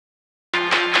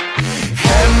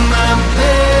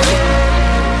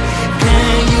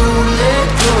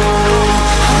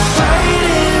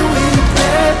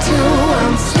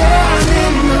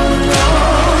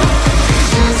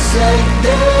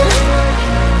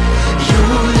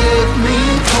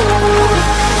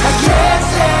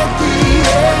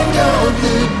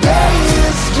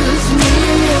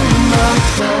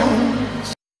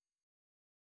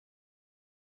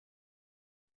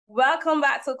Welcome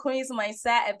back to Queen's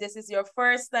Mindset. If this is your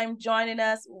first time joining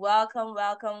us, welcome,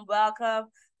 welcome, welcome.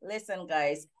 Listen,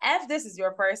 guys, if this is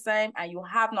your first time and you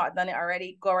have not done it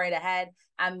already, go right ahead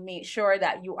and make sure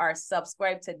that you are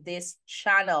subscribed to this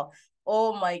channel.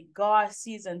 Oh my gosh,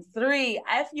 season 3.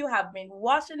 If you have been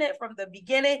watching it from the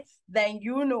beginning, then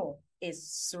you know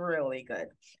it's really good.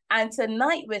 And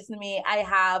tonight with me, I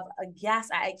have a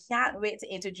guest I can't wait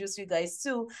to introduce you guys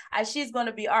to, as she's going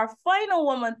to be our final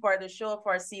woman for the show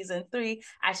for season 3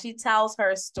 as she tells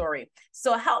her story.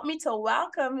 So help me to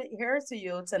welcome here to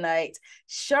you tonight,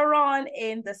 Sharon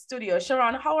in the studio.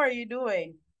 Sharon, how are you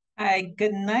doing? Hi,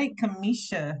 good night,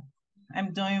 Kamisha.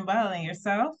 I'm doing well, and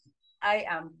yourself? I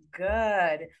am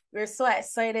good. We're so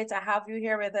excited to have you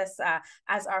here with us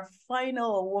as our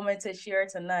final woman to share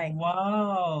tonight.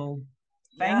 Wow,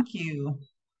 Yeah, thank you.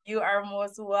 you are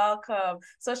most welcome.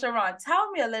 So, Sharon,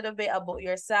 tell me a little bit about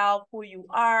yourself, who you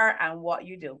are, and what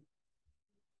you do.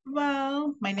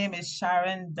 Well, my name is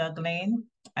Sharon Douglin.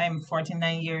 I'm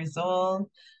 49 years old,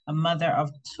 a mother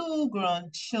of two grown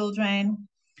children.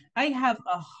 I have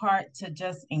a heart to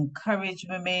just encourage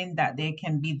women that they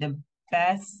can be the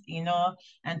best,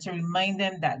 and to remind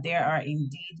them that they are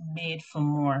indeed made for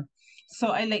more. So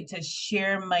I like to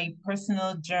share my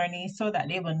personal journey so that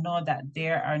they will know that they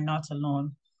are not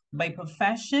alone. By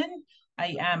profession,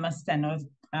 I am a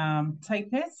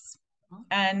typist,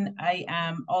 and I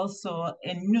am also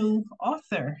a new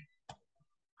author.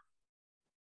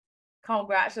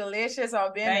 Congratulations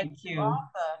on being an Thank you.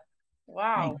 author.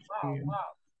 Wow, Thank wow, you. wow.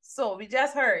 So we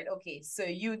just heard, okay, so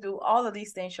you do all of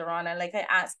these things, Sharon, and like I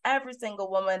ask every single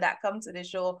woman that comes to the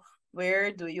show, where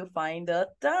do you find the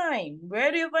time?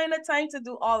 Where do you find the time to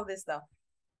do all of this stuff?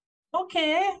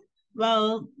 Okay.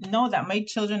 Well, know that my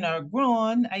children are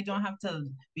grown. I don't have to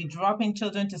be dropping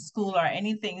children to school or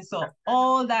anything. So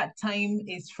all that time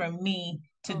is for me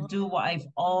to do Mhm. what I've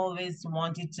always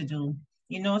wanted to do.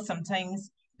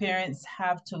 Sometimes parents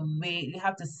have to wait, you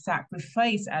have to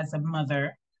sacrifice as a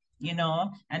mother,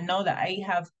 and now that I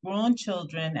have grown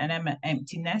children and I'm an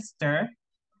empty nester,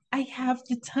 I have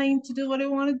the time to do what I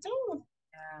want to do.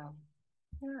 Yeah.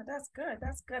 Yeah, that's good.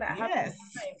 That's good. I have Yes.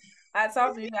 time. Hats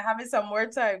off to you for having some more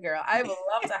time, girl. I would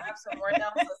love to have some more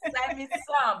now. So send me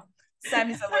some. Send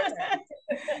me some more time.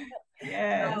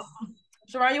 Yes. So,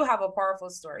 Sharon, you have a powerful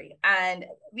story, and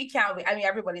we can't wait. I mean,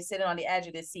 everybody's sitting on the edge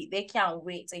of the seat. They can't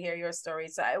wait to hear your story.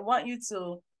 So, I want you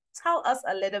to tell us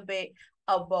a little bit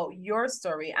about your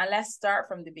story, and let's start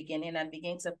from the beginning and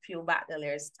begin to peel back the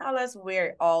layers. Tell us where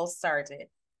it all started.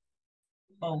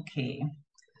 Okay.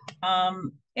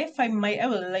 If I might, I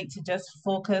would like to just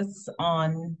focus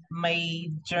on my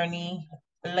journey,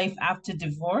 life after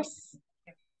divorce,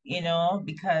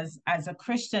 because as a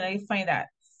Christian, I find that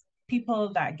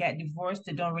people that get divorced,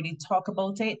 they don't really talk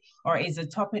about it, or is a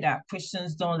topic that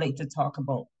Christians don't like to talk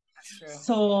about. That's true.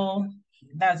 So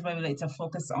that's what I would like to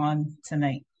focus on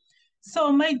tonight.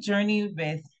 So my journey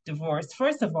with divorce,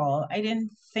 first of all, I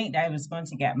didn't think that I was going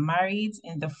to get married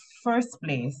in the first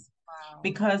place Wow.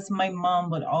 because my mom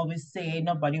would always say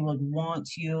nobody would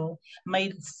want you.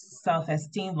 My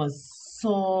self-esteem was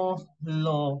so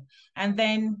low. And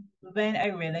then when I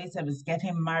realized I was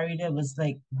getting married, it was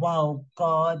like, wow,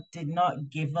 God did not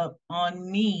give up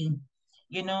on me.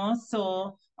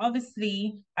 So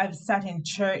obviously, I've sat in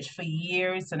church for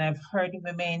years and I've heard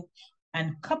women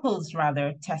and couples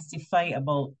rather testify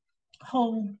about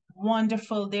how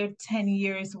wonderful their 10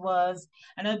 years was.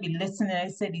 And I'll be listening. I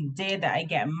said, the day that I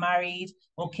get married,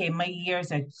 okay, my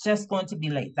years are just going to be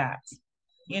like that.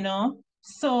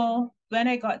 So when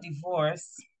I got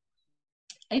divorced,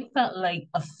 I felt like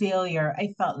a failure.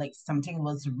 I felt like something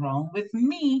was wrong with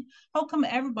me. How come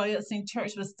everybody else in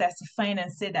church was testifying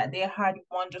and said that they had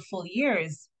wonderful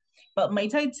years? But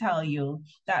might I tell you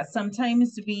that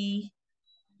sometimes we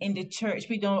in the church,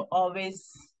 we don't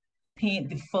always paint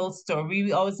the full story.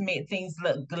 We always make things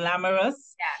look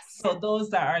glamorous. Yes. So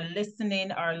those that are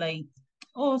listening are like,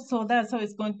 oh, so that's how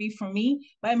it's going to be for me.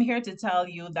 But I'm here to tell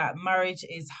you that marriage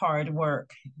is hard work.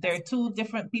 There are two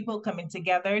different people coming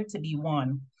together to be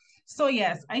one. So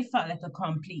yes, I felt like a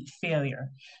complete failure.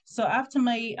 So after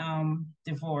my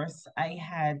divorce, I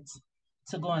had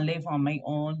to go and live on my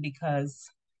own because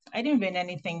I didn't win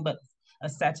anything but a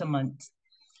settlement.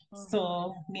 Mhm.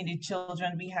 So me and the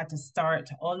children, we had to start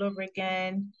all over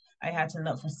again. I had to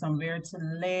look for somewhere to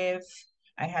live.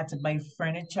 I had to buy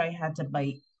furniture. I had to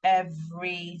buy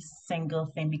every single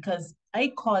thing because I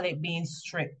call it being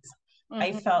stripped.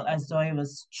 I Mhm. felt as though I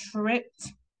was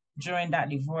stripped during that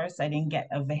divorce. I didn't get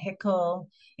a vehicle,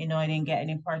 I didn't get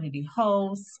any part of the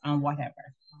house and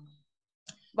whatever.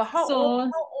 But So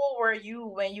how old were you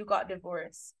when you got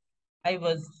divorced? I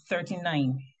was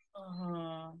 39.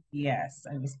 Yes,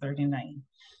 I was 39.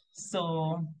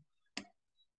 So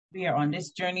we are on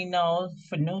this journey now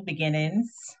for new beginnings.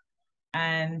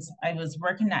 And I was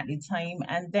working at the time.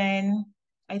 And then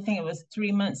I think it was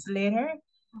 3 months later,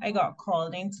 I got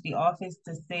called into the office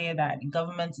to say that the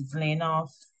government is laying off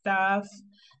staff,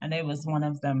 and I was one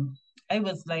of them. I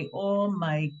was like, oh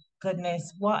my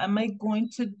goodness, what am I going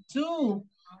to do?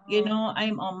 You Mhm. know,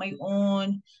 I'm on my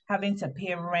own, having to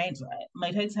pay rent.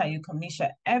 Might I tell you,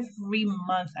 Kamisha, every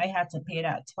month I had to pay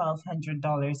that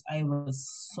 $1,200. I was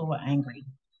so angry.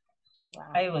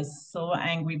 Wow. I was so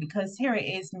angry because here it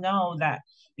is now that,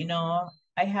 you know,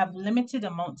 I have limited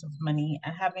amounts of money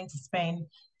and having to spend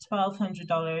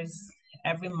 $1,200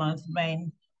 every month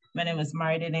when I was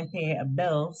married, I didn't pay a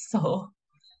bill. So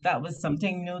that was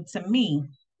something new to me.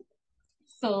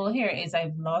 So here it is,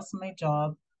 I've lost my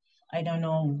job. I don't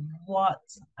know what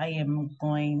I am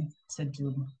going to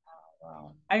do.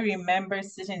 Wow. I remember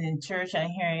sitting in church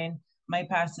and hearing my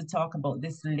pastor talk about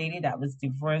this lady that was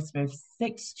divorced with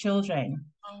 6 children.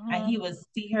 And Mhm. he would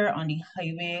see her on the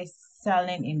highway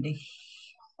selling in the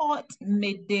hot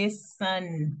midday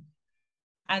sun.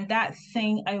 And that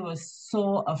thing, I was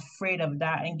so afraid of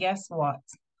that. And guess what?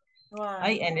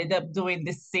 I Wow. ended up doing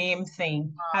the same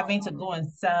thing, Wow. having to go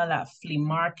and sell at flea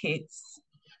markets,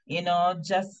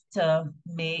 just to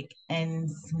make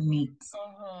ends meet.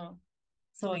 Mhm.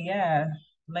 So yeah,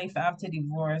 life after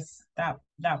divorce, that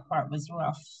part was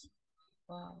rough.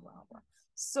 Wow. Wow. Wow.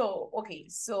 So, okay.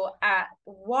 So, at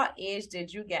what age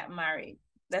did you get married?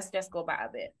 Let's just go back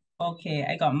a bit. Okay,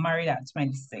 I got married at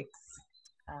 26.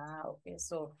 Ah, okay.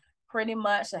 So, pretty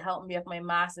much to help me if my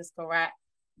math is correct,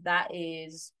 that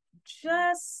is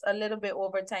just a little bit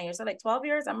over 10 years. So, like 12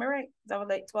 years. Am I right? Is that what,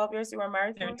 like 12 years you were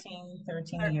married for?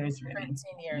 13 years really. 13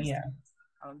 years. Yeah.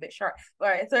 I'm a bit short. All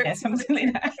right, Yeah, 13. something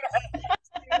like that.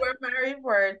 We were married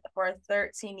for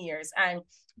 13 years and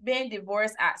being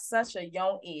divorced at such a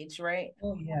young age, right?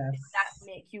 Oh How did that yes.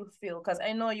 make you feel? Because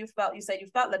I know you said you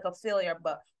felt like a failure,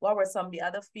 but what were some of the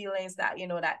other feelings that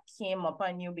that came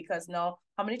upon you? Because now,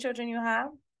 how many children you have?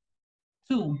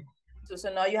 Two.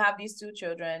 So now you have these two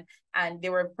children, and they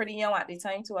were pretty young at the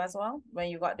time too, as well, when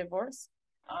you got divorced.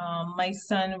 My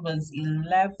son was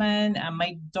 11 and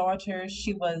my daughter,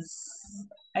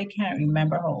 I can't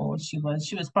remember how old she was.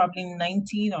 She was probably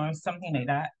 19 or something like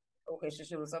that. Okay, so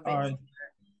she was a bit, Or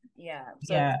yeah.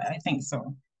 So yeah, I think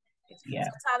so. Yeah.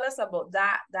 So tell us about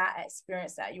that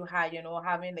experience that you had,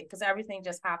 having like because everything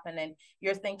just happened and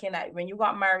you're thinking that when you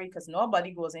got married, because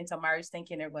nobody goes into marriage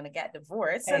thinking they're gonna get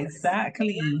divorced. You're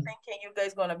Exactly. thinking you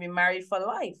guys gonna be married for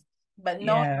life. But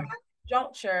no Yeah.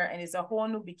 juncture and it's a whole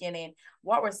new beginning.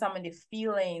 What were some of the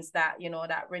feelings that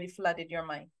that really flooded your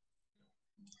mind?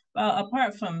 Well,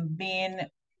 apart from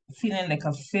feeling like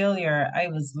a failure, I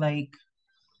was like,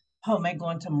 how am I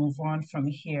going to move on from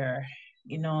here?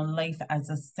 Life as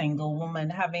a single woman,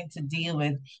 having to deal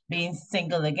with being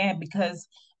single again, because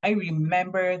I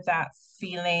remember that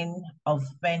feeling of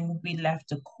when we left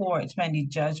the court, when the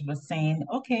judge was saying,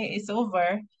 okay, it's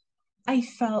over. I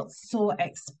felt so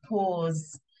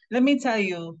exposed. Let me tell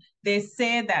you, they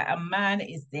say that a man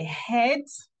is the head,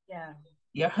 Yeah.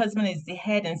 your husband is the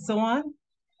head, and so on.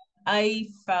 I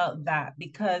felt that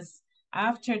because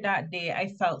after that day, I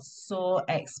felt so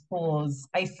exposed.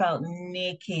 I felt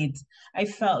naked. I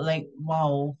felt like,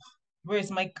 wow,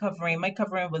 where's my covering? My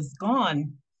covering was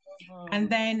gone. And Mhm.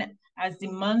 then as the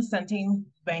months and things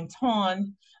went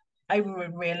on, I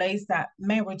would realize that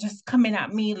men were just coming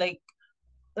at me like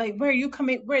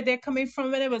where they're coming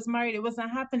from when I was married, it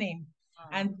wasn't happening.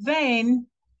 And then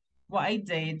what I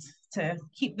did to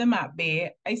keep them at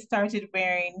bay, I started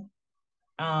wearing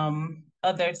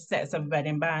other sets of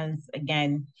wedding bands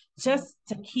again, Mhm. just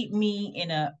to keep me in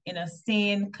a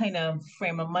sane kind of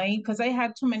frame of mind, because I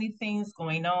had too many things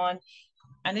going on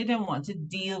and I didn't want to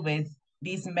deal with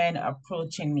these men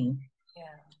approaching me.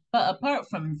 Yeah. But apart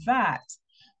from that,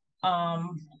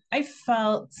 um I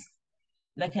felt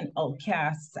like an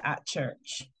outcast at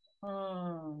church.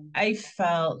 Mm. I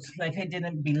felt like I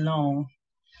didn't belong.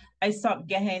 I stopped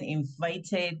getting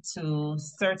invited to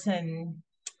certain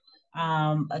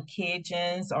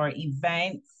occasions or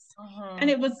events. And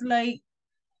Mhm. it was like,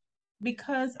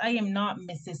 because I am not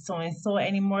Mrs. So and so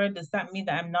anymore, does that mean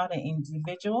that I'm not an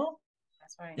individual?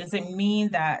 That's right. Does it mean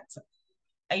that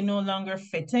I no longer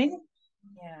fit in?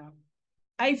 Yeah.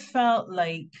 I felt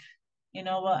like,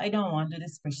 well, I don't want to do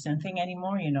this Christian thing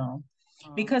anymore, Mm.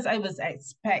 because I was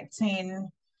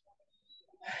expecting,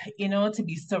 to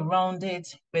be surrounded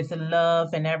with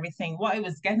love and everything. What I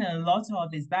was getting a lot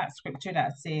of is that scripture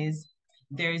that says,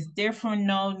 there is therefore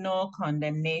now no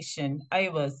condemnation. I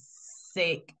was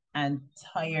sick and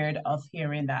tired of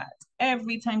hearing that.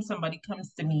 Every time somebody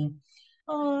comes to me,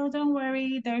 oh, don't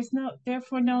worry, there's no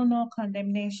therefore no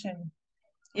condemnation.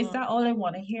 Is Mm, that all I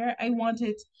want to hear? I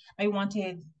wanted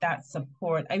that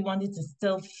support. I wanted to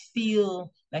still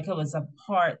feel like I was a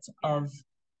part yeah. of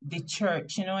the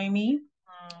church, you know what I mean?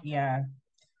 Mm, Yeah.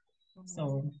 mhm.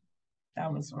 So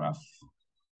that was rough.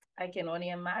 I can only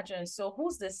imagine. So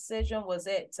whose decision was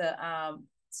it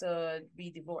to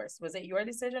be divorced? Was it your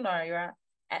decision or your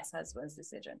ex-husband's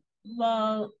decision?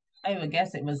 Well, I would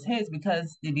guess it was his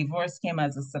because the divorce came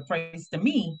as a surprise to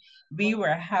me. We Oh,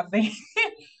 were having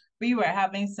we were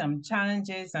having some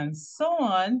challenges and so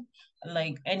on,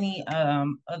 like any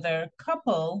other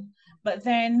couple. But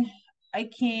then I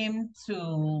came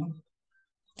to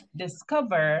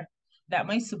discover that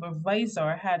my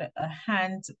supervisor had a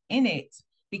hand in it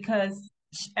because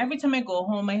every time I go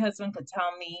home, my husband could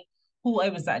tell me who I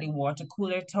was at the water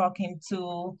cooler talking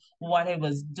to, what I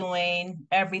was doing,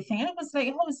 everything. I was like,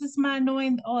 how is this man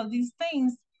knowing all these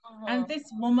things? And mhm. this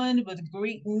woman would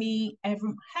greet me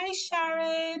every, hi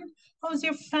Sharon, how's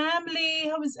your family?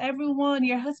 How is everyone?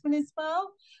 Your husband is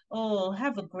well? Oh,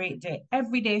 have a great day.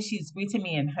 Every day she's greeting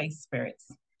me in high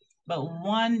spirits. But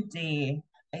one day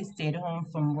I stayed home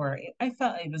from work. I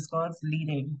felt it was God's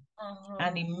leading.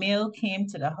 And Mhm. the mail came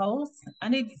to the house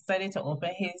and he decided to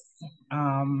open his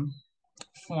um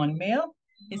phone mail,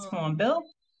 his Mhm. phone bill.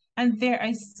 And there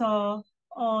I saw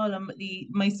all of the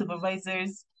my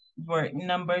supervisors' work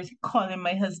numbers calling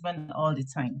my husband all the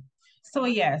time. So Wow.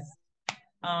 yes,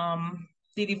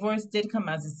 the divorce did come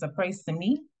as a surprise to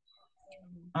me.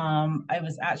 I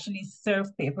was actually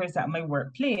served papers at my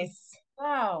workplace,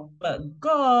 Wow. but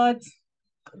God,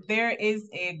 there is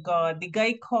a God. The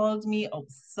guy called me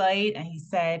outside and he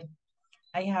said,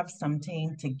 I have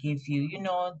something to give you. You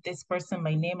know, this person,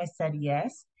 my name. I said,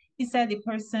 yes. He said, the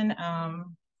person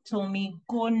told me,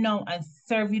 go now and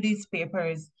serve you these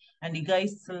papers. And the guy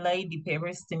slid the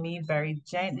papers to me very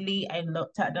gently. I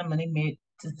looked at them and I made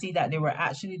to see that they were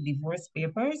actually divorce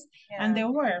papers, and Yeah. they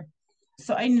were.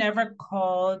 So I never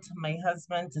called my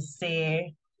husband to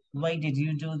say, why did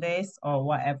you do this or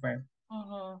whatever?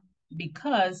 Mhm.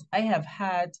 Because I have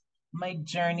had my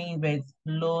journey with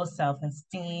low self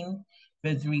esteem,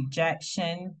 with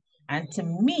rejection. And to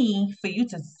me, for you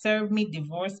to serve me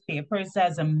divorce papers,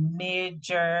 as a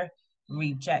major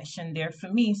rejection there for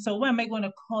me. So, why am I going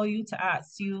to call you to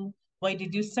ask you, why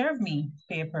did you serve me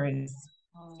papers?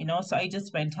 You Mhm. know, so I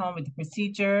just went on with the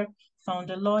procedure, found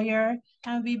a lawyer,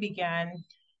 and we began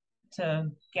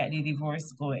to get the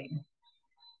divorce going.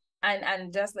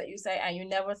 And just like you say, and you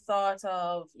never thought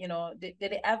of, did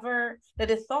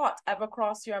the thought ever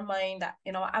cross your mind that,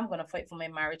 I'm gonna fight for my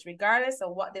marriage, regardless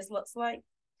of what this looks like?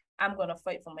 I'm gonna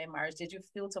fight for my marriage. Did you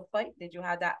feel to fight? Did you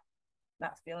have that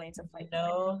feeling to fight for it?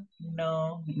 No,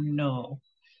 no, no.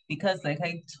 Because, like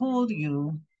I told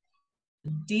you,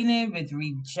 dealing with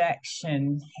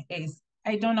rejection is,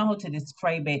 I don't know how to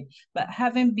describe it, but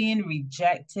having been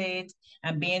rejected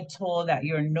and being told that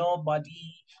you're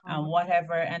nobody and Mhm.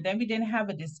 whatever, and then we didn't have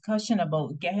a discussion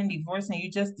about getting divorced and you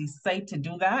just decide to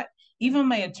do that. Even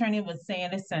my attorney was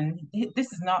saying, listen,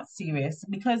 this is not serious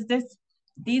because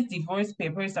these divorce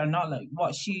papers are not like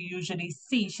what she usually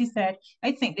sees. She said,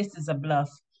 I think this is a bluff.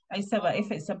 I said, well,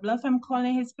 if it's a bluff, I'm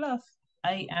calling his bluff.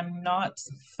 I am not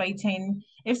fighting.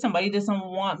 If somebody doesn't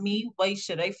want me, why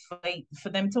should I fight for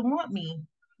them to want me?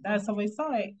 That's Mhm. how I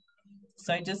saw it.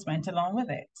 So I just went along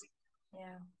with it.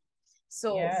 Yeah.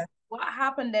 So Yeah. what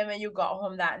happened then when you got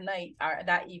home that night or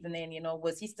that evening?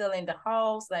 Was he still in the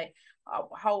house? Like,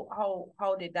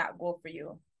 how did that go for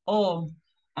you? Oh,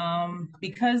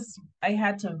 because I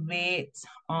had to wait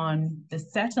on the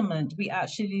settlement, we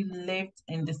actually lived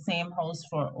in the same house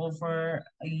for over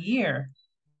a year.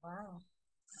 Wow.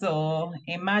 So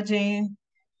imagine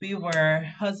we were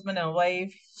husband and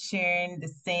wife sharing the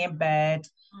same bed,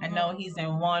 and now Mhm. he's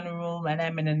in one room and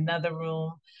I'm in another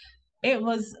room. It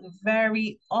was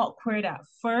very awkward at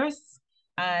first,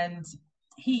 and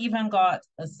he even got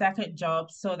a second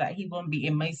job so that he won't be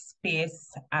in my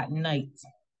space at night.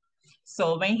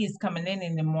 So when he's coming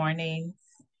in the mornings,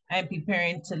 I'm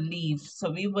preparing to leave. So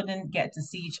we wouldn't get to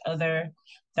see each other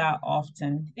that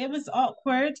often. It was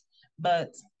awkward, but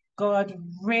God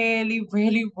really,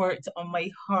 really worked on my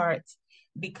heart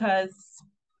because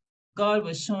God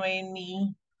was showing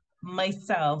me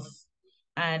myself.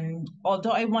 And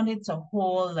although I wanted to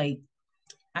hold like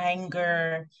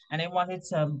anger and I wanted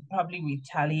to probably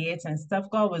retaliate and stuff,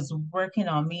 God was working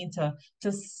on me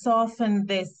to soften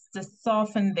this, to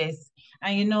soften this.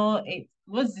 And you know, it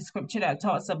was the scripture that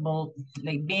talks about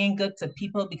like being good to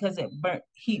people because it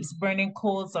keeps burning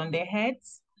coals on their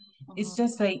heads. It's Mhm.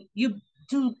 just like you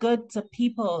do good to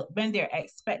people when they're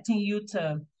expecting you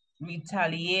to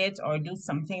retaliate or do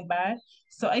something bad.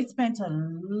 So I spent a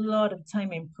lot of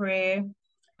time in prayer,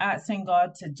 asking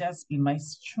God to just be my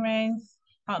strength,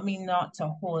 help me not to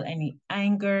hold any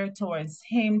anger towards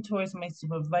him, towards my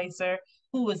supervisor,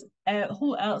 who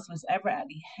else was ever at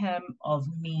the hem of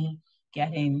me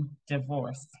getting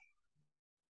divorced.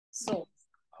 So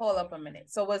hold up a minute.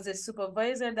 So was the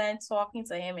supervisor then talking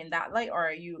to him in that light,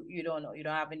 or you don't know? You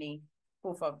don't have any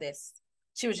proof of this?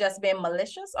 She was just being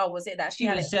malicious, or was it that she She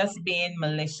had was just being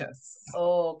malicious.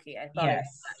 Oh, okay. I thought it was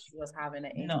Yes. that she was having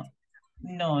an No,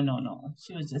 interest. no.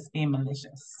 She was just being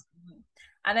malicious. Mhm.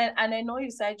 And I know you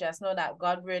said just know that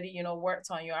God really, worked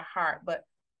on your heart, but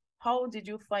how did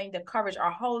you find the courage,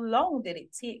 or how long did it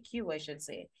take you, I should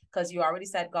say? Because you already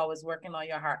said God was working on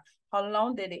your heart. How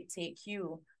long did it take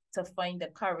you to find the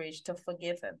courage to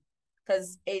forgive him?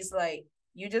 Because it's like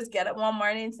you just get up one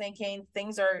morning thinking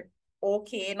things are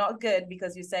okay, not good,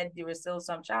 because you said there were still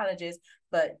some challenges,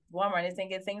 but one morning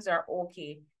thinking things are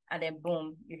okay, and then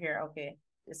boom, you hear, okay,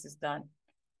 this is done.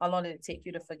 How long did it take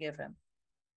you to forgive him?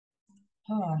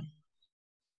 Oh,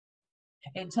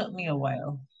 it took me a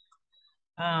while.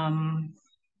 Um,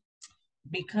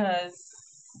 because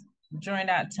during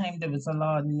that time there was a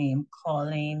lot of name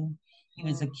calling. He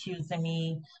was accusing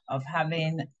me of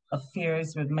having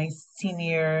affairs with my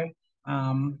senior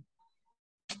um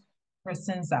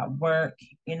persons at work,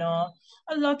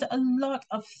 a lot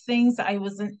of things I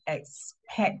wasn't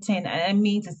expecting. And I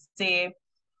mean to say,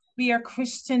 we are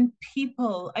Christian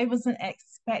people. I wasn't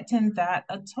expecting that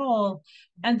at all.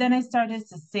 And then I started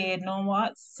to say, you know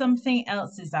what? Something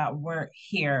else is at work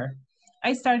here.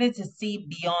 I started to see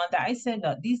beyond that. I said,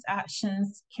 look, these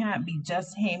actions can't be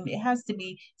just him. It has to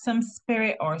be some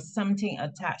spirit or something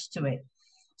attached to it.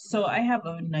 So I have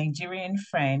a Nigerian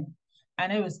friend,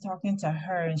 and I was talking to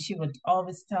her, and she would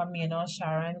always tell me,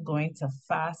 Sharon, going to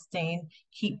fasting,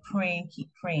 keep praying, keep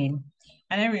praying.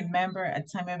 And I remember a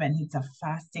time I went into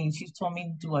fasting. She told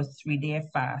me to do a 3-day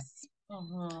fast.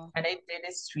 Mm-hmm. And I did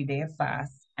this 3-day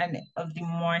fast. And of the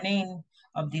morning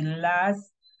of the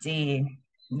last day,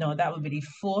 no, that would be the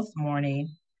fourth morning,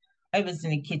 I was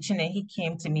in the kitchen and he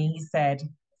came to me. He said,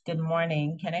 "Good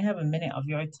morning. Can I have a minute of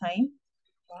your time?"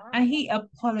 And Wow. he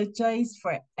apologized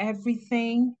for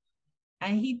everything.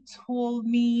 And he told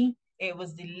me it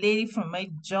was the lady from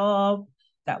my job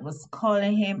that was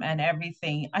calling him and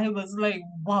everything. I was like,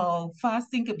 wow,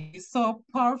 fasting could be so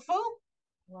powerful.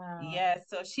 Wow. Yeah,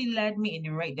 so she led me in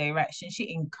the right direction.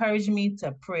 She encouraged me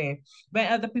to pray.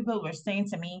 When other people were saying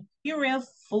to me, "You're real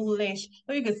foolish,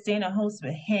 or you could stay in a house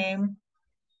with him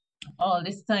all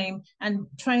this time," and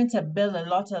trying to build a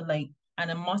lot of like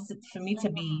animosity for me to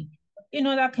be,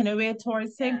 that kind of way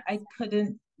towards him. I Yes.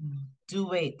 couldn't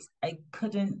do it. I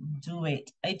couldn't do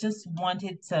it. I just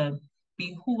wanted to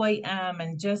be who I am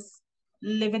and just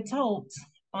live it out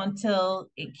Yeah. until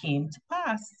it came to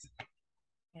pass.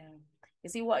 Yeah. You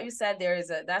see what you said there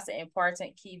that's an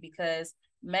important key, because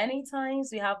many times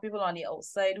we have people on the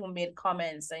outside who made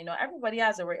comments. And, everybody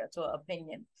has a right to an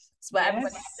opinion. But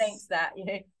everybody Yes. thinks that,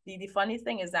 the funny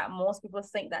thing is that most people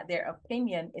think that their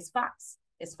opinion is facts.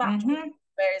 It's factual, Mm-hmm.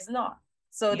 but it's not.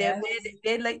 So they Yes. would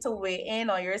they like to weigh in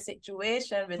on your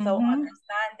situation without Mm-hmm.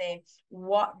 understanding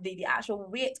what the actual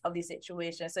weight of the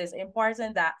situation. So it's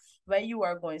important that when you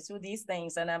are going through these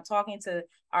things, and I'm talking to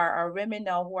our women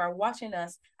now who are watching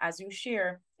us as you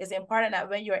share, it's important that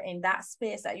when you're in that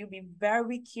space that you be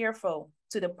very careful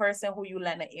to the person who you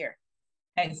lend an ear.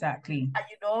 Exactly. And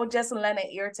you don't just lend an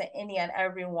ear to any and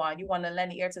everyone. You want to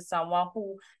lend an ear to someone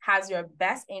who has your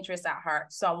best interest at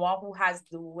heart, someone who has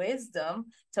the wisdom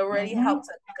to really help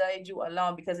Mm-hmm. to guide you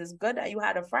along. Because it's good that you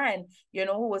had a friend,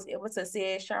 who was able to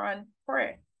say, Sharon,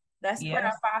 pray. Let's pray and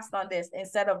Yes. fast on this,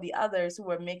 instead of the others who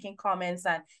were making comments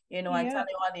and and Yeah.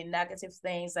 telling all the negative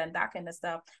things and that kind of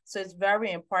stuff. So it's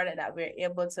very important that we're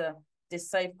able to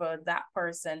decipher that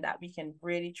person that we can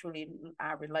really truly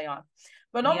rely on.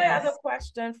 But now my other Yes.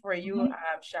 question for you,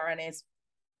 Mm-hmm. Sharon, is,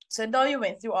 so though you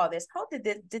went through all this, how did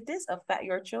this affect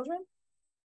your children?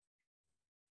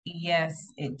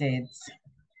 Yes, it did.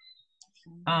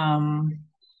 Mm-hmm. Um,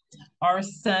 our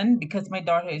son, because my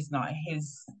daughter is not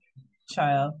his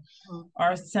child,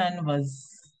 our son was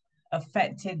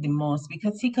affected the most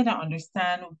because he couldn't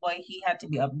understand why he had to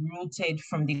be uprooted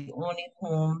from the only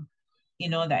home,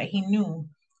 that he knew.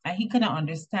 And he couldn't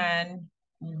understand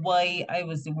why I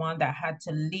was the one that had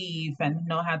to leave and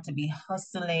not had to be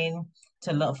hustling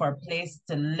to look for a place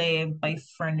to live, buy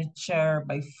furniture,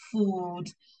 buy food,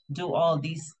 do all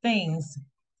these things.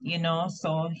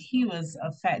 So he was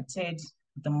affected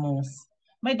the most.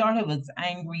 My daughter was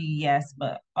angry, yes,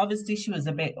 but obviously she was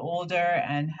a bit older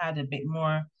and had a bit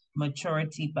more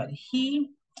maturity. But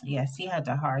yes, he had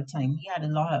a hard time. He had a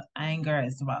lot of anger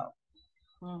as well.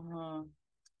 Mm-hmm.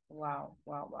 Wow,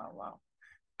 wow, wow, wow.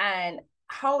 And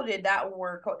how did that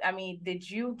work out? I mean, did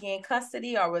you gain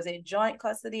custody or was it joint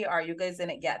custody or you guys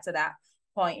didn't get to that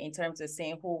point in terms of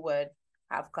saying who would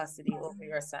have custody over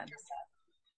your son?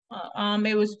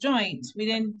 It was joint. We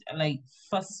didn't like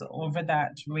fuss over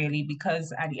that really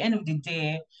because at the end of the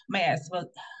day, my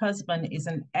ex-husband is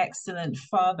an excellent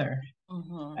father.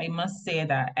 Mm-hmm. I must say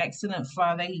that excellent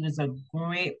father. He was a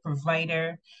great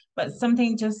provider, but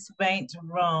something just went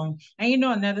wrong. And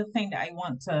another thing that I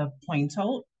want to point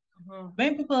out, Mm-hmm.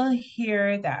 when people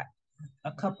hear that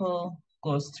a couple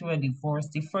goes through a divorce,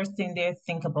 the first thing they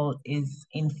think about is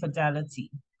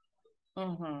infidelity,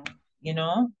 Mm-hmm. you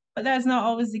know? But that's not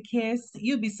always the case.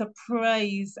 You'd be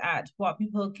surprised at what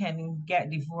people can get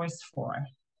divorced for.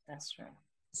 That's true.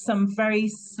 Some very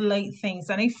slight things.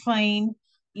 And I find,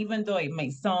 even though it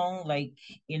might sound like,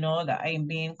 that I'm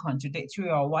being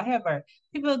contradictory or whatever,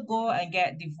 people go and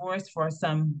get divorced for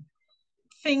some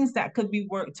things that could be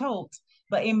worked out.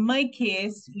 But in my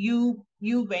case, you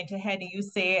went ahead and you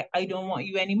say, I don't want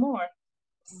you anymore.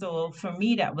 So for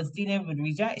me, that was dealing with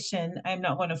rejection. I'm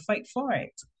not going to fight for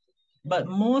it. Yeah. But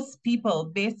most people,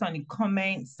 based on the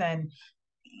comments and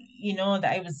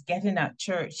that I was getting at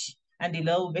church and the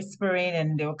little whispering,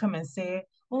 and they would come and say,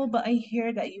 "Oh, but I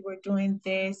hear that you were doing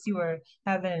this, you were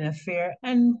having an affair,"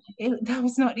 and that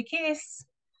was not the case.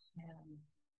 Yeah.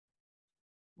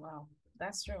 Wow,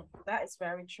 that's true. That is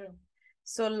very true.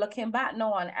 So looking back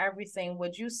now on everything,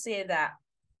 would you say that,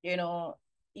 you know,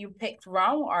 you picked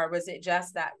wrong, or was it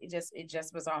just that it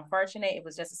just was unfortunate? It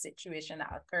was just a situation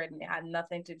that occurred and it had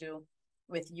nothing to do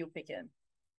with you picking.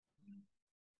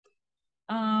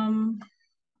 Um,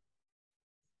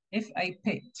 if I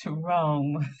picked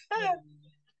wrong, Yeah.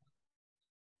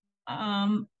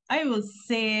 I would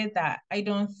say that I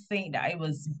don't think that I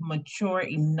was mature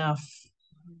enough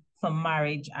for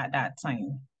marriage at that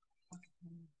time.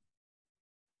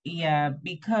 Yeah,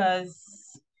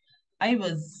 because I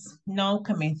was now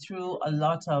coming through a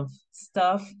lot of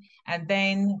stuff. And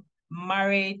then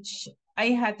marriage, I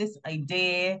had this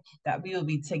idea that we will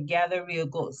be together, we'll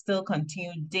go still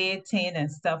continue dating and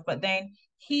stuff. But then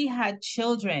he had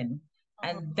children.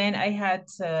 And then I had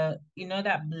to,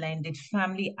 that blended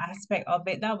family aspect of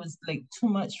it. That was like too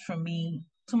much for me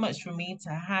to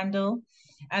handle.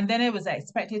 And then I was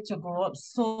expected to grow up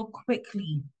so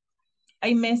quickly.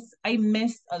 I missed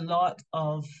a lot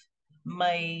of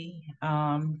my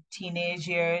teenage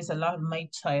years, a lot of my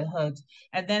childhood.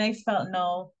 And then I felt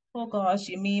no, oh gosh,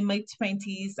 you mean my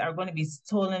 20s are going to be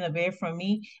stolen away from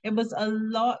me? It was a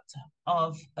lot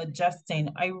of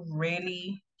adjusting. I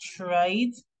really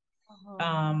tried.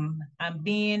 And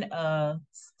being a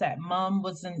stepmom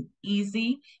wasn't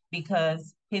easy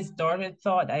because his daughter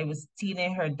thought I was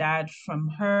stealing her dad from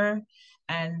her,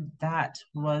 and that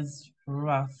was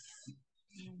rough.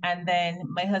 And then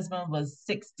my husband was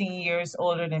 16 years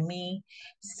older than me.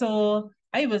 So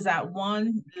I was at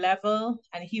one level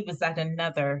and he was at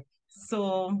another.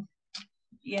 So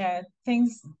yeah,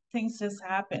 things just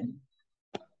happen.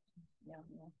 Yeah,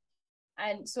 yeah.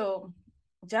 And so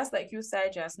just like you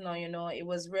said just now, it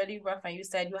was really rough and you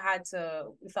said you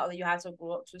felt that you had to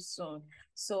grow up too soon.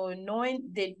 So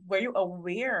knowing were you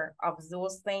aware of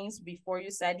those things before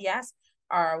you said yes?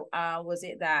 Or was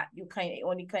it that you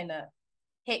only kind of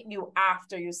hit you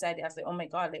after you said yes, like, oh my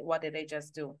God, like what did I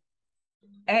just do?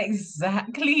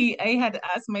 Exactly. I had to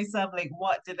ask myself, like,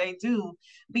 what did I do?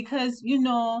 Because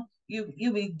you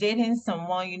be dating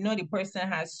someone, the person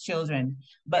has children,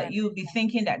 Yeah, but you'll be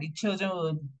thinking that the children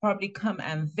will probably come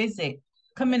and visit. yeah,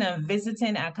 Coming and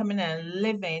visiting and coming and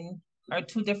living are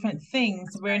two different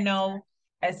things. that's Where right. now,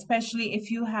 especially if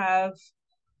you have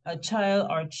a child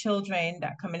or children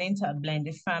that coming into a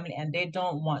blended family and they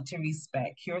don't want to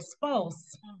respect your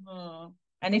spouse. Mm-hmm.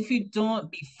 And if you don't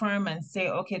be firm and say,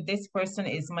 okay, this person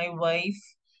is my wife,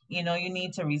 you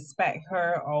need to respect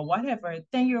her or whatever,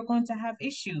 then you're going to have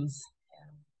issues.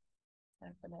 Yeah,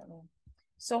 definitely.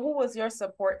 So who was your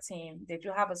support team? Did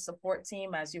you have a support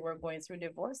team as you were going through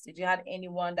divorce? Did you have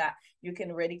anyone that you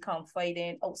can really confide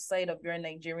in outside of your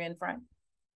Nigerian friend?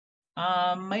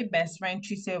 My best friend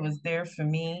Teresa was there for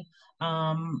me.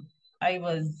 I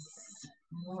was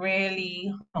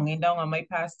really hanging down on my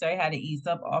pastor. I had to ease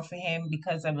up off of him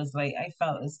because I was like, I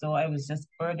felt as though I was just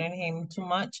burdening him too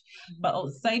much. But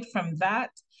outside from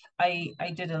that, I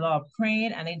did a lot of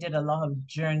praying and I did a lot of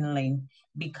journaling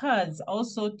because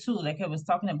also too, like I was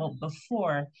talking about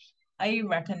before, I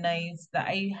recognized that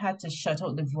I had to shut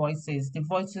out the voices. The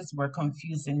voices were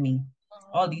confusing me.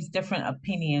 All these different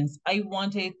opinions. I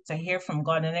wanted to hear from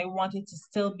God and I wanted to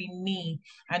still be me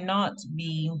and not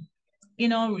be,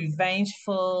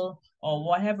 revengeful or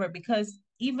whatever. Because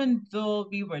even though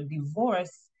we were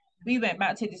divorced, we went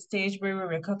back to the stage where we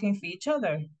were cooking for each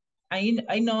other.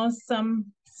 I know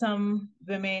some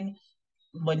women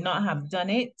would not have done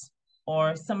it,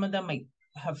 or some of them might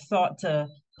have thought to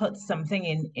put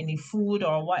something in the food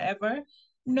or whatever.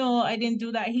 No, I didn't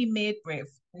do that. He made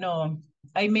breakfast. No,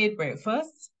 I made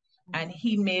breakfast and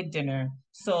he made dinner.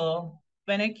 So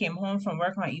when I came home from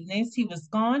work on evenings, he was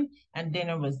gone and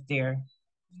dinner was there.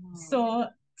 So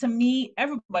to me,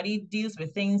 everybody deals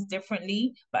with things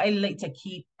differently, but I like to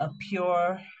keep a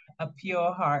pure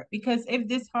heart, because if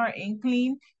this heart ain't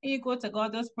clean and you go to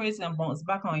God, those prayers and bounce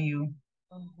back on you.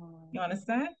 You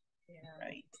understand? Yeah.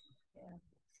 Right. Yeah.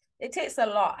 It takes a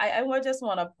lot. I would just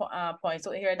want to point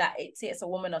out here that it takes a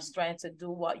woman of strength to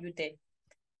do what you did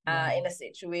in a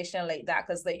situation like that,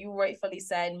 because like you rightfully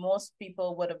said, most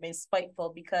people would have been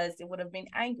spiteful because they would have been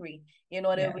angry. They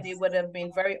would have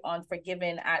been very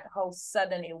unforgiving at how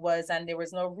sudden it was, and there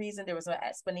was no reason, there was no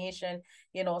explanation,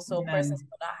 so None. persons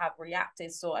would not have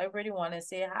reacted. So I really want to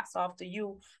say hats off to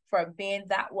you for being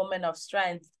that woman of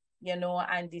strength,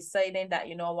 and deciding that,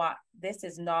 what, this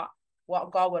is not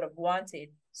what God would have wanted.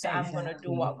 So I'm gonna do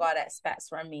Exactly. what God expects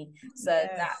from me. So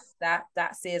Yes.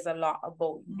 that says a lot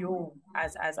about you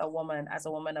as a woman,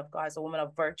 of God, as a woman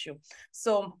of virtue.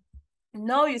 So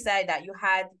no, you said that you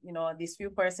had, these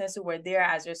few persons who were there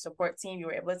as your support team. You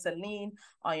were able to lean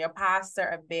on your pastor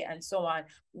a bit and so on.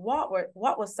 What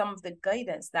was some of the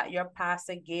guidance that your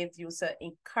pastor gave you to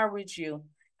encourage you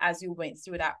as you went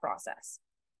through that process?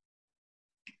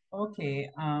 Okay.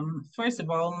 First of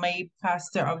all, my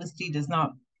pastor obviously does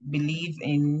not believe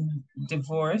in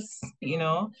divorce,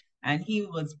 and he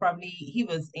was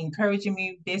encouraging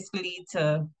me basically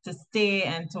to stay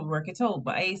and to work it out.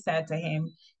 But I said to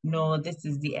him, no, this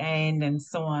is the end and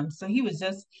so on. So he was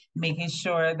just making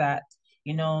sure that,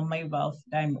 my wealth,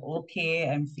 I'm okay,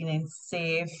 I'm feeling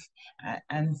safe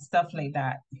and stuff like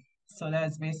that. So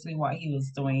that's basically what he was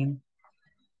doing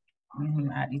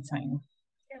at the time.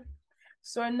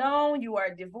 So now you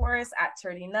are divorced at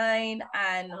 39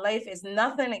 and life is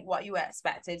nothing like what you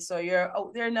expected. So you're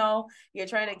out there now, you're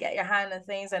trying to get your hand on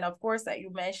things. And of course, that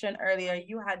you mentioned earlier,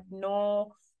 you had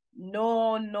you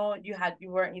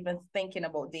weren't even thinking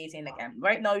about dating again.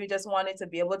 Right now, you just wanted to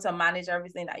be able to manage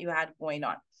everything that you had going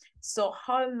on. So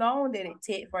how long did it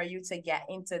take for you to get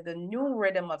into the new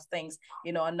rhythm of things?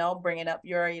 Now bringing up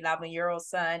your 11-year-old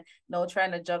son, now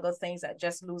trying to juggle things at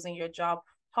just losing your job.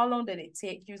 How long did it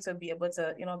take you to be able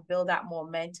to, build that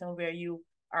momentum where you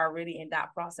are really in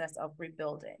that process of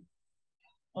rebuilding?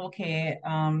 Okay,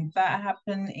 that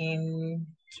happened in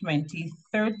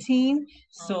 2013.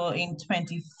 So in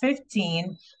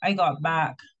 2015, I got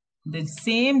back the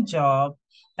same job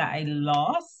that I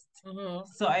lost.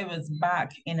 So I was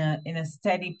back in a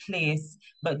steady place.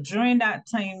 But during that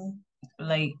time,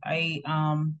 like I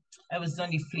was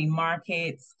doing the flea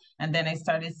markets, and then I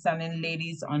started selling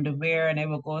ladies underwear, and I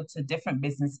would go to different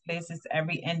business places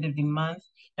every end of the month.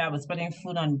 That was putting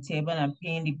food on the table and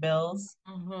paying the bills.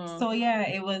 So yeah,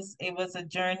 it was a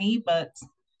journey, but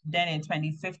then in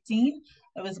 2015,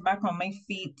 I was back on my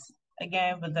feet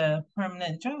again with a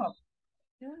permanent job.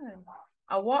 Good.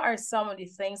 And what are some of the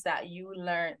things that you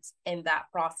learned in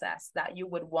that process that you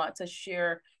would want to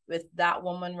share with that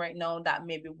woman right now that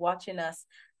may be watching us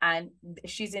and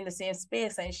she's in the same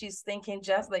space and she's thinking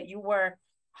just like you were,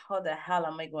 how the hell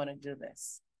am I going to do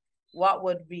this? What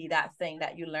would be that thing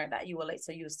that you learned that you would like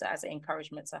to use as an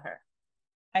encouragement to her?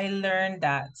 I learned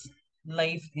that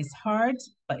life is hard,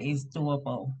 but it's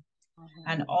doable.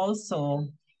 And also,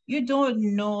 you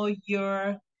don't know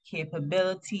your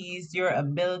capabilities, your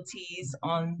abilities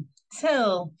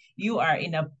until you are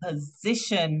in a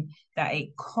position that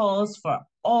it calls for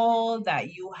all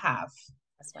that you have.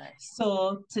 That's right.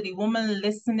 So, to the woman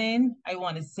listening, I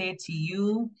want to say to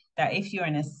you that if you're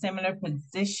in a similar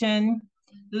position,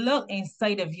 look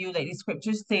inside of you, like the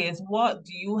scripture says, what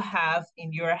do you have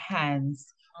in your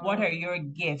hands? What are your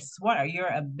gifts? What are your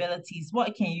abilities?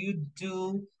 What can you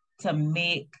do to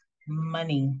make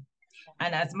money?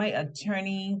 And as my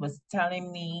attorney was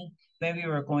telling me when we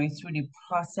were going through the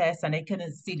process and I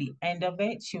couldn't see the end of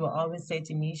it, she would always say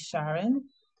to me, Sharon,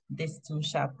 this too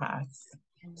shall pass.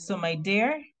 So, my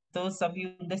dear, those of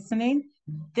you listening,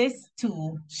 this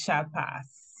too shall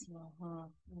pass.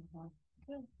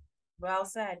 Well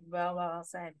said. Well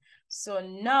said. So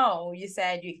no, you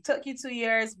said you took you 2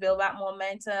 years, build back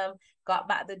momentum, got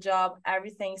back the job.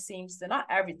 Everything seems to, not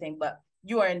everything, but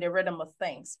you are in the rhythm of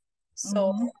things.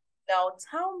 So Mm-hmm. now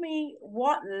tell me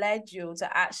what led you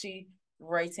to actually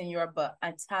writing your book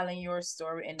and telling your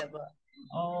story in the book.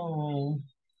 Oh,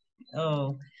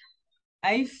 oh.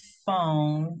 I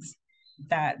found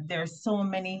that there's so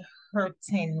many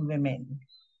hurting women.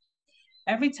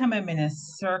 Every time I'm in a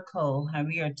circle and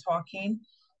we are talking,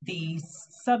 the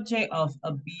subject of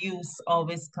abuse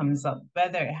always comes up,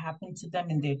 whether it happened to them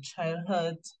in their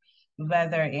childhood,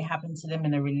 whether it happened to them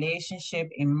in a relationship,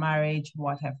 in marriage,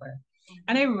 whatever.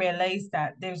 And I realized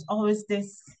that there's always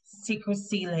this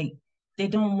secrecy, like they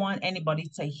don't want anybody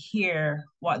to hear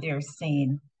what they're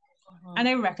saying. And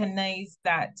I recognize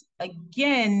that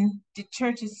again, the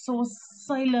church is so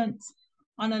silent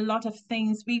on a lot of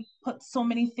things. We put so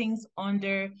many things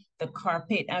under the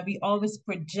carpet and we always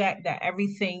project that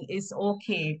everything is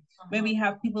okay. When we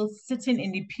have people sitting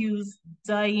in the pews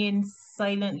dying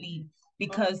silently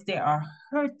because they are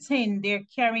hurting, they're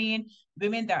carrying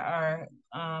women that are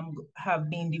have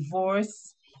been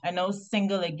divorced and now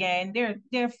single again.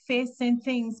 They're facing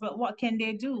things, but what can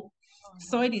they do?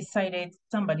 So I decided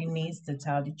somebody needs to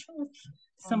tell the truth.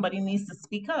 Somebody needs to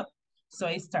speak up. So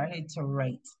I started to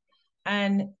write.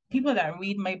 And people that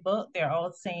read my book, they're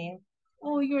all saying,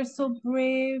 "Oh, you're so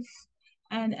brave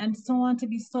and so on to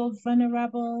be so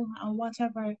vulnerable and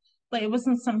whatever." But it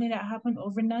wasn't something that happened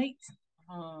overnight.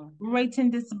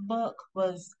 Writing this book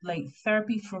was like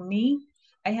therapy for me.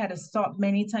 I had to stop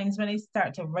many times when I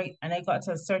start to write and I got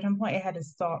to a certain point, I had to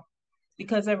stop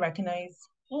because I recognized,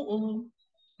 oh,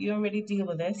 you already deal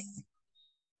with this.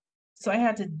 So I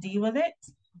had to deal with it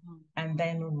and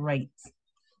then write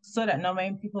so that now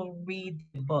when people read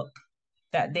the book,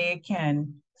 that they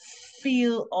can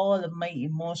feel all of my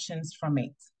emotions from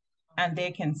it and they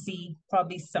can see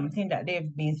probably something that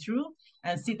they've been through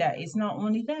and see that it's not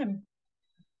only them.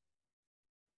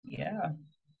 Yeah.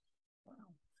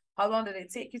 How long did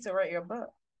it take you to write your book?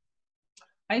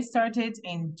 I started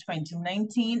in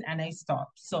 2019 and I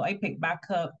stopped. So I picked back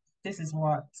up. This is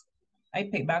what I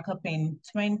picked back up in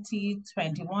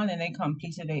 2021 and I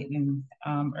completed it in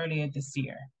earlier this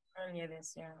year. Earlier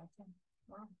this year. Okay.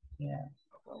 Wow. Yeah.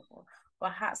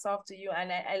 Well, hats off to you.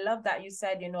 And I love that you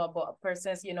said, about a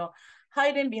person's,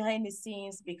 hiding behind the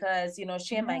scenes because,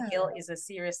 shame and Yeah. guilt is a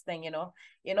serious thing,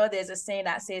 there's a saying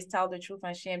that says, tell the truth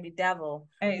and shame the devil.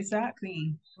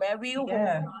 Exactly. When we hold on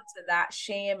Yeah. to that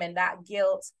shame and that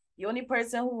guilt, the only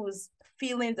person who's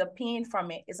feeling the pain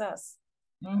from it is us.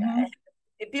 Mm-hmm.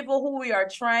 The people who we are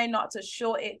trying not to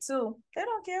show it to, they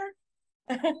don't care.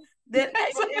 They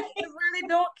really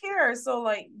don't care. So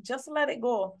like just let it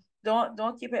go.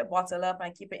 Don't keep it bottled up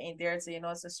and keep it in there to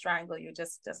to strangle you.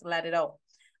 Just let it out.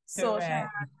 So Sharon,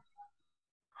 Correct.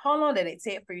 how long did it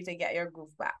take for you to get your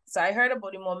groove back? So I heard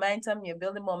about the momentum, you're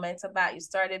building momentum back, you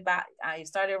started back, you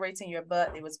started writing your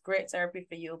book. It was great therapy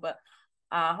for you, but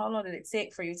how long did it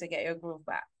take for you to get your groove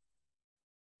back?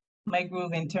 My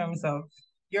groove in terms of,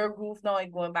 Your groove now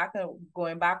and going back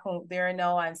home there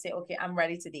now and say, okay, I'm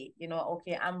ready to date.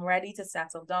 Okay, I'm ready to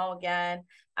settle down again.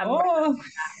 I'm ready, oh,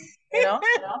 you know,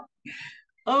 you know.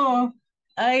 oh,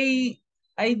 I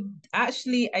I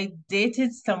I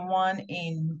dated someone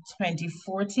in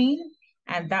 2014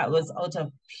 and that was out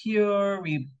of pure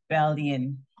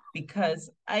rebellion because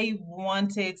I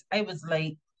was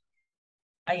like,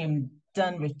 I am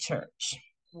done with church.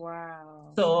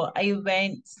 Wow. So I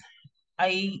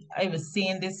was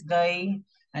seeing this guy,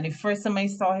 and the first time I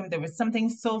saw him, there was something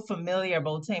so familiar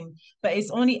about him. But it's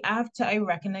only after I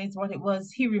recognized what it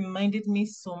was. He reminded me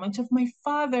so much of my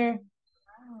father,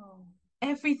 Wow.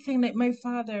 everything like my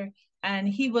father. And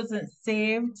he wasn't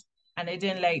saved, and it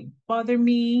didn't like bother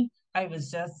me. I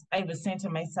was saying to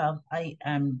myself, I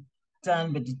am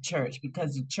done with the church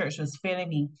because the church was failing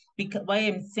me. Because why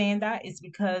I'm saying that is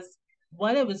because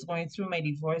while I was going through my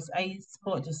divorce, I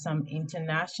spoke to some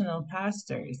international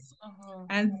pastors.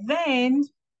 And then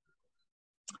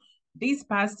these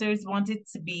pastors wanted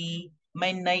to be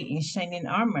my knight in shining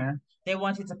armor. They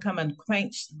wanted to come and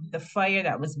quench the fire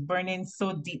that was burning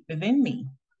so deep within me.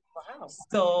 Wow.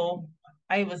 So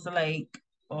I was like,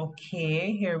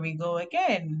 okay, here we go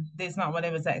again. This is not what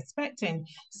I was expecting.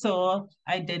 So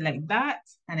I did like that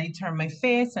and I turned my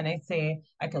face and I say,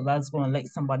 I could let's go and like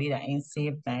somebody that ain't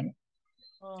saved then.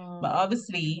 But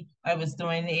obviously, I was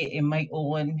doing it in my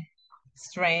own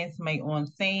strength, my own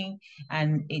thing,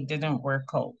 and it didn't work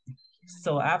out.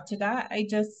 So after that, I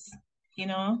just, you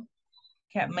know,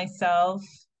 kept myself.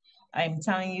 I'm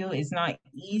telling you, it's not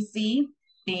easy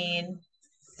being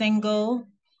single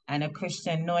and a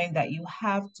Christian, knowing that you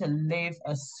have to live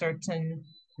a certain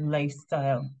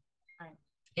lifestyle. Right.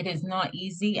 It is not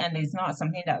easy, and it's not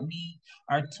something that we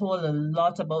are told a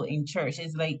lot about in church.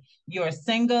 It's like you're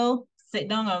single, sit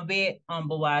down and wait on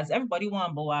Boaz. Everybody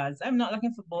want Boaz. I'm not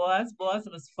looking for Boaz. Boaz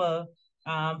was for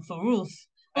Ruth.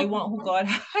 I want who God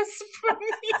has for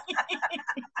me.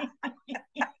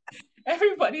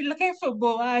 Everybody looking for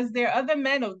Boaz. There are other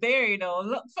men out there,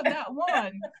 look for that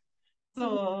one.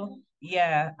 So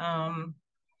yeah,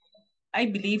 I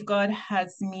believe God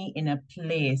has me in a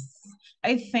place.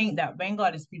 I think that when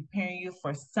God is preparing you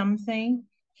for something,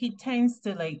 He tends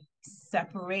to like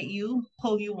separate you,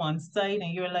 pull you one side,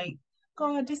 and you're like,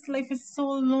 God, this life is so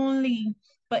lonely.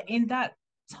 But in that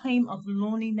time of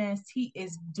loneliness, He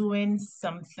is doing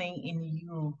something in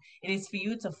you. It is for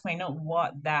you to find out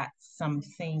what that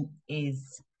something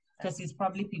is, because He's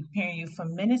probably preparing you for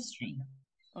ministry,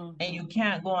 and you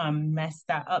can't go and mess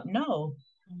that up. No.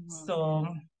 So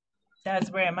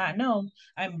that's where I'm at now.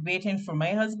 I'm waiting for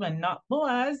my husband, not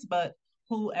Boaz, but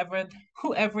whoever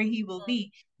whoever he will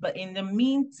be. But in the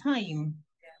meantime,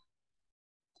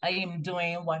 I am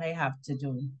doing what I have to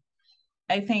do.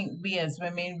 I think we as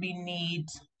women, we need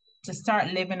to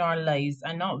start living our lives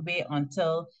and not wait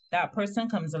until that person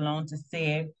comes along to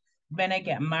say, when I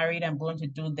get married, I'm going to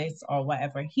do this or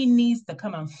whatever. He needs to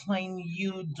come and find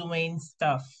you doing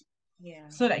stuff,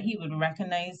 so that he would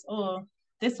recognize, oh,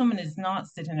 this woman is not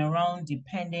sitting around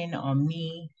depending on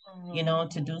me,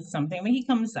 to do something. When he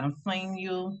comes and find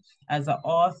you as an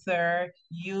author,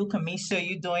 you, Kamisha,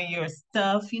 you doing your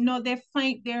stuff,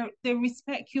 they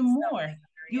respect you more.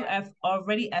 You have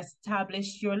already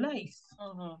established your life.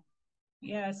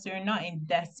 Yeah, so you're not in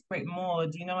desperate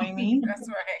mode. You know what I mean? That's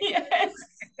right. Yes.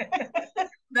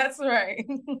 That's right.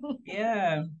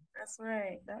 Yeah. That's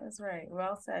right. That is right.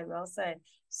 Well said. Well said.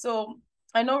 So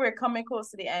I know we're coming close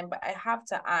to the end, but I have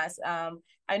to ask. I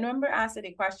remember asking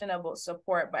the question about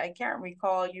support, but I can't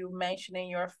recall you mentioning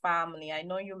your family. I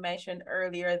know you mentioned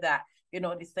earlier that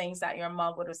the things that your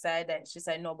mom would have said, that she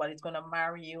said nobody's gonna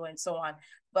marry you and so on.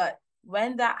 But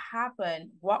when that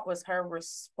happened, what was her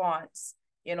response?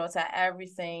 To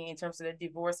everything in terms of the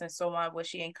divorce and so on. Was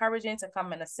she encouraging to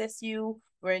come and assist you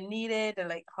where needed? And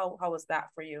like how was that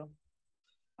for you?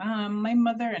 My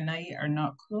mother and I are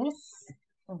not close,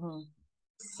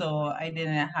 so I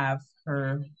didn't have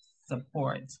her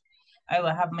support. I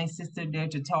will have my sister there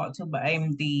to talk to, but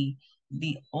I'm the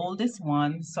oldest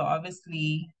one, so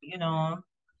obviously,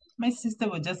 my sister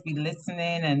would just be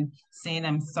listening and saying,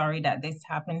 "I'm sorry that this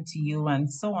happened to you,"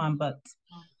 and so on. But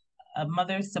a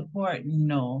mother's support,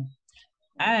 no.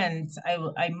 And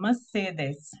I must say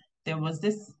this: there's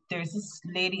this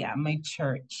lady at my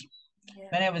church.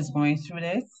 When I was going through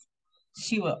this,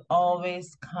 she would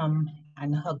always come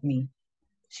and hug me.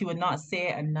 She would not say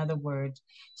another word.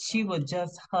 She would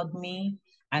just hug me,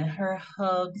 and her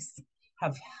hugs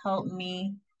have helped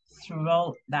me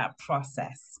throughout that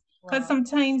process. Because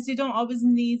sometimes you don't always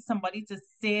need somebody to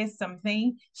say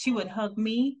something. She would hug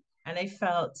me, and I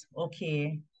felt,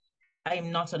 okay,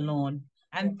 I'm not alone.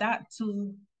 And that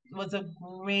too was a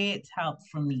great help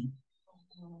for me.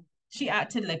 She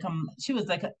acted like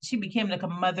she became like a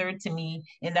mother to me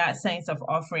in that sense of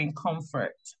offering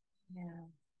comfort.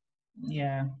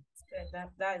 Yeah.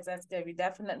 That's good. We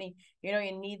definitely, you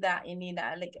need that. You need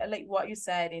that. Like what you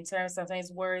said in terms,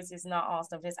 sometimes words is not all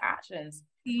stuff, it's actions.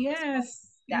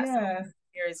 Yes. That's Yeah.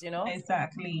 years.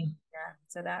 Exactly. Yeah.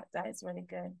 So that is really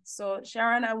good. So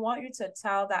Sharon, I want you to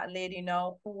tell that lady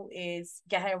now who is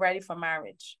getting ready for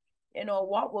marriage.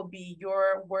 What would be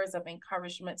your words of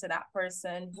encouragement to that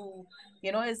person who,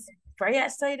 is very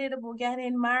excited about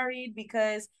getting married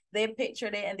because they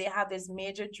pictured it and they have this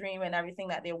major dream and everything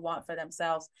that they want for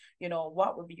themselves.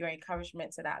 What would be your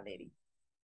encouragement to that lady?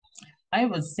 I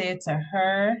would say to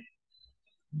her,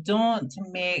 don't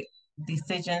make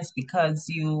decisions because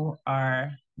you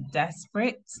are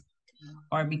desperate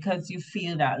or because you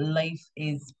feel that life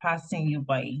is passing you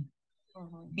by.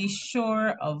 Be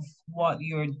sure of what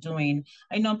you're doing.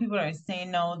 I know people are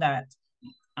saying now that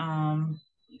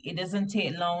it doesn't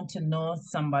take long to know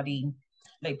somebody.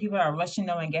 Like people are rushing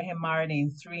now and getting married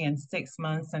in 3 and 6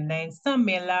 months, and then some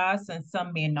may last and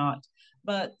some may not.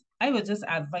 But I would just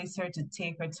advise her to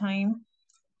take her time.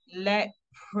 Let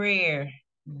prayer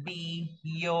be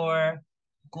your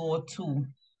go-to.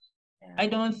 I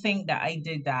don't think that I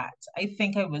did that. I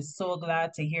think I was so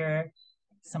glad to hear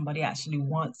somebody actually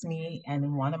wants me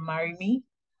and want to marry me.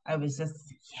 I was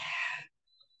just, yeah.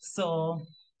 So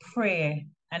pray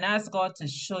and ask God to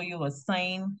show you a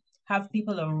sign. Have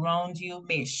people around you.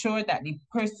 Make sure that the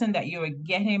person that you're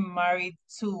getting married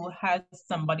to has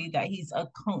somebody that he's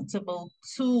accountable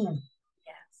to.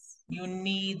 Yes. You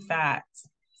need that.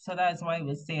 So that's why I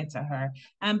would say to her,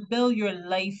 and build your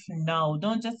life now.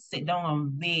 Don't just sit down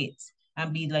and wait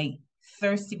and be like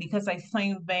thirsty, because I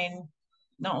find when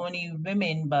not only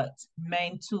women but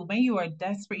men too, when you are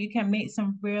desperate, you can make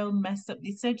some real messed up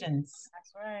decisions.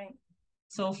 That's right.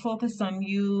 So focus on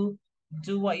you,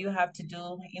 do what you have to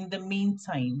do in the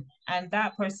meantime, and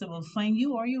that person will find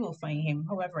you or you will find him,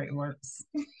 however it works.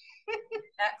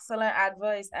 Excellent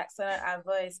advice. Excellent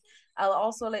advice. I'll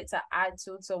also like to add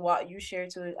to what you shared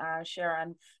to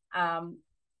Sharon. Um,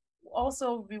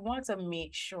 Also, we want to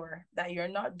make sure that you're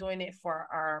not doing it for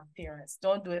our parents.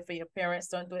 Don't do it for your parents.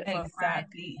 Don't do it for a friend.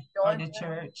 Exactly. Or Don't the do it.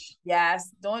 church.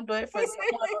 Yes, don't do it for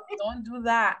someone else. Don't do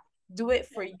that. Do it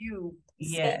for you.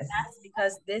 Say Yes. yes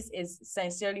because this is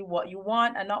sincerely what you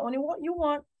want, and not only what you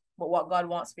want, but what God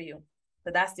wants for you.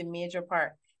 So that's the major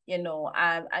part, and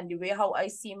the way how I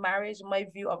see marriage, my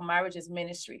view of marriage is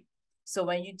ministry. So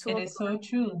when you It told is so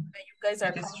true. when you guys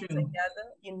are It is coming true. together,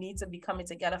 you need to be coming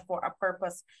together for a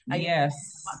purpose, and you know Yes.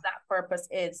 what that purpose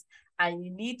is. And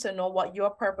you need to know what your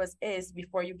purpose is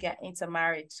before you get into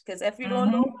marriage. Because if you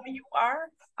don't know Mm-hmm. who you are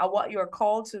and what you're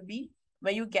called to be,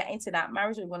 when you get into that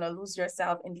marriage, you're going to lose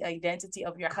yourself in the identity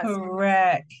of your husband,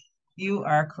 Correct. You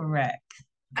are correct.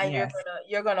 and you're Yes. gonna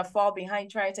you're gonna fall behind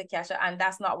trying to catch up, and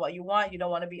that's not what you want. You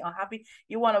don't want to be unhappy.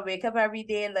 You want to wake up every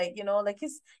day like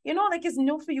like it's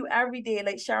new for you every day.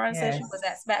 Like Sharon said, she Yes. was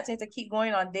expecting to keep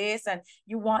going on days, and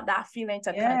you want that feeling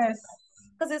to continue Yes.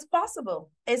 because it's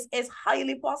possible. It's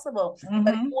highly possible,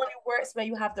 but it Mm-hmm. only works when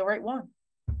you have the right one.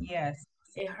 Yes.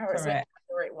 It hurts when you Correct. have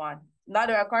the right one. Not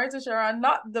the according to Sharon,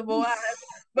 not the Boaz,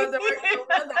 but the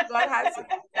one that God has for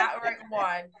you, that right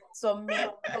one. So make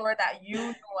sure that you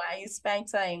know and you spend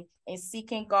time in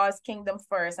seeking God's kingdom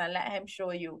first and let him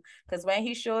show you. Because when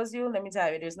he shows you, let me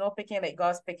tell you, there's no picking like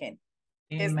God's picking.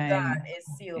 It's done, Amen. it's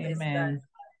sealed, it's done. Amen.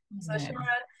 So Amen.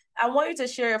 Sharon, I want you to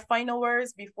share your final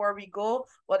words before we go.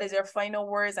 What is your final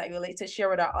words that you would like to share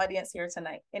with our audience here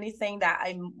tonight? Anything that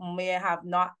I may have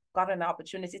not gotten an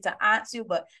opportunity to ask you,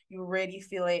 but you really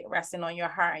feel it resting on your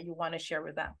heart and you want to share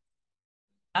with them?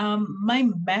 My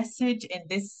message in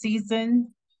this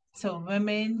season to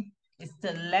women is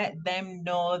to let them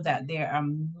know that they are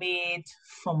made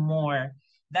for more.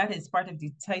 That is part of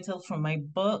the title from my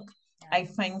book. Yeah. I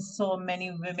find so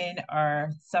many women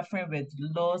are suffering with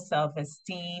low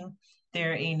self-esteem.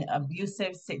 They're in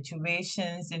abusive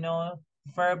situations,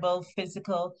 verbal,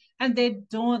 physical, and they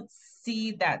don't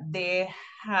see that they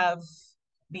have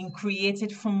been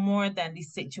created for more than the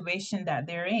situation that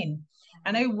they're in.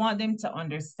 And I want them to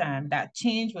understand that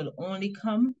change will only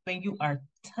come when you are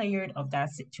tired of that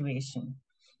situation.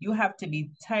 You have to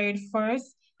be tired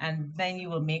first, and then you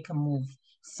will make a move.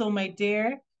 So, my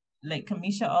dear, like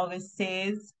Kamisha always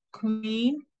says,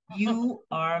 Queen, you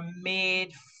are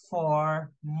made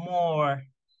for more.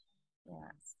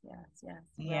 Yes, yes, yes.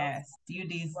 Well, Yes, you well,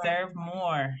 deserve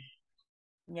more.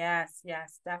 yes,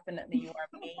 yes, definitely. You are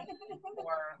made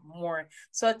for more.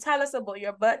 So tell us about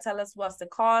your book. Tell us what's the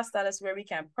cost. Tell us where we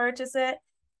can purchase it.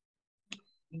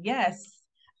 Yes.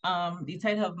 The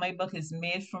title of my book is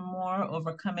Made for More: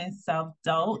 Overcoming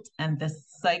Self-Doubt and the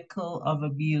Cycle of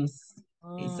Abuse.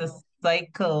 It's a Mm,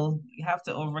 cycle. You have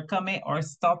to overcome it or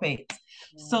stop it.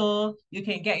 yeah. So you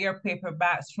can get your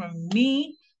paperbacks from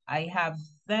me. I have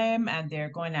them and they're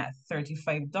going at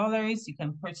 $35. You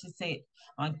can purchase it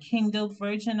on Kindle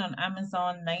version on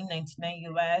Amazon, $9.99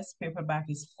 US. Paperback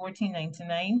is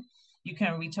 $14.99. You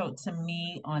can reach out to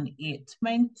me on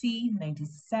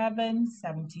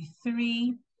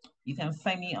 820-9773. You can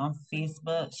find me on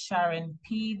Facebook, Sharon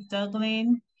P.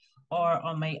 Douglin, or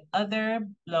on my other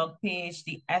blog page,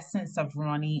 The Essence of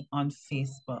Ronnie on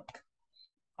Facebook.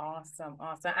 Awesome,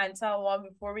 awesome. And tell one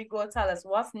before we go, tell us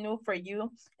what's new for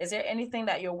you. Is there anything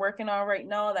that you're working on right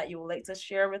now that you would like to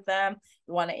share with them?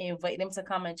 You want to invite them to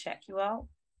come and check you out?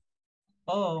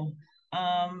 Oh,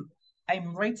 I'm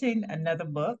writing another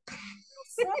book.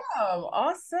 Awesome,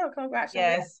 awesome. Congratulations.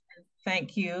 Yes,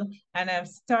 thank you. And I've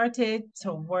started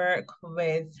to work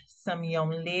with some young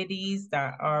ladies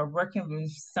that are working with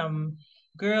some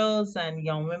girls and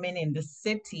young women in the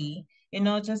city,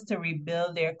 just to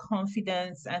rebuild their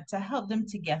confidence and to help them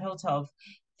to get out of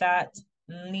that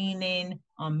leaning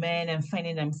on men and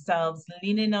finding themselves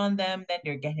leaning on them, then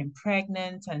they're getting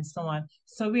pregnant and so on.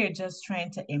 So we are just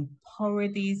trying to empower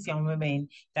these young women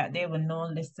that they will know,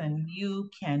 listen, you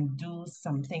can do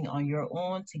something on your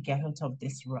own to get out of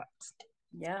this rut.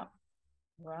 Yeah.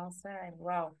 Well said.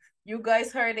 Wow. You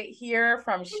guys heard it here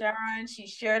from Sharon. She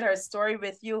shared her story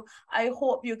with you. I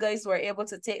hope you guys were able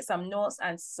to take some notes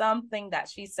and something that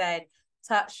she said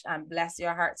touch and bless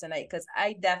your heart tonight, because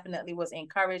I definitely was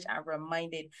encouraged and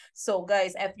reminded. So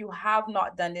guys, if you have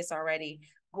not done this already,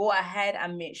 go ahead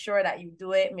and make sure that you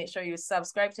do it. Make sure you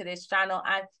subscribe to this channel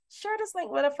and share this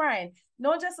link with a friend.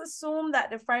 Don't just assume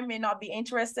that the friend may not be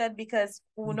interested, because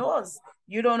who knows?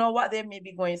 You don't know what they may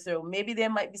be going through. Maybe they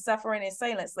might be suffering in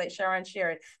silence, like Sharon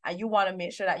shared, and you want to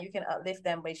make sure that you can uplift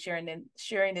them by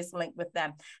sharing this link with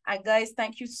them. And guys,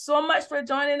 thank you so much for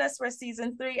joining us for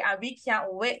season 3, and we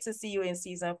can't wait to see you in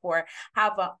season 4.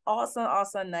 Have an awesome,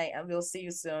 awesome night, and we'll see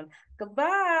you soon.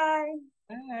 Goodbye.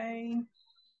 Bye.